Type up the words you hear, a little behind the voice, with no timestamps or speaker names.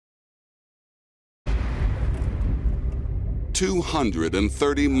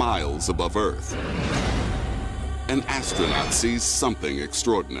230 miles above Earth, an astronaut sees something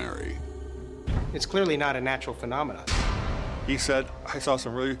extraordinary. It's clearly not a natural phenomenon. He said, I saw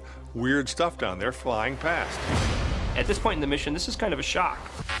some really weird stuff down there flying past. At this point in the mission, this is kind of a shock.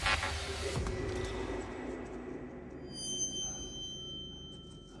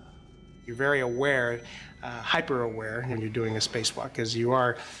 You're very aware, hyper-aware when you're doing a spacewalk, because you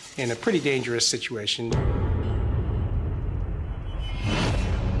are in a pretty dangerous situation.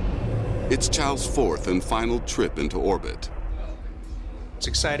 It's Chiao's fourth and final trip into orbit. It's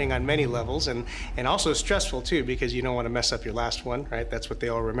exciting on many levels, and also stressful too, because you don't want to mess up your last one, right? That's what they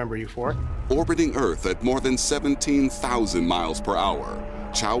all remember you for. Orbiting Earth at more than 17,000 miles per hour,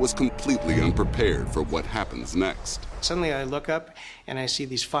 Chiao was completely unprepared for what happens next. Suddenly I look up and I see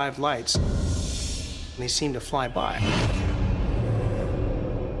these 5 lights, and they seem to fly by.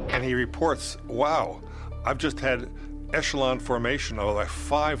 And he reports, wow, I've just had echelon formation of like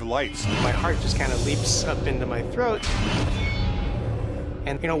 5 lights. My heart just kind of leaps up into my throat.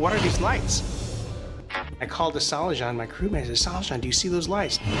 And, you know, what are these lights? I called to Salizhan, my crewmate. I said, Salizhan, do you see those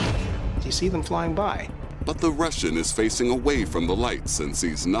lights? Do you see them flying by? But the Russian is facing away from the lights and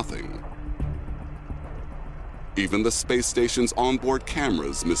sees nothing. Even the space station's onboard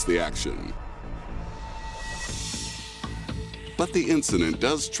cameras miss the action. But the incident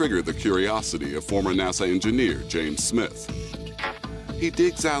does trigger the curiosity of former NASA engineer James Smith. He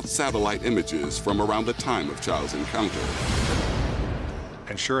digs out satellite images from around the time of Chiao's encounter.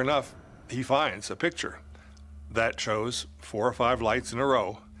 And sure enough, he finds a picture that shows 4 or 5 lights in a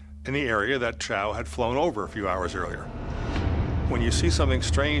row in the area that Chiao had flown over a few hours earlier. When you see something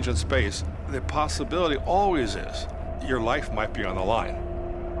strange in space, the possibility always is your life might be on the line.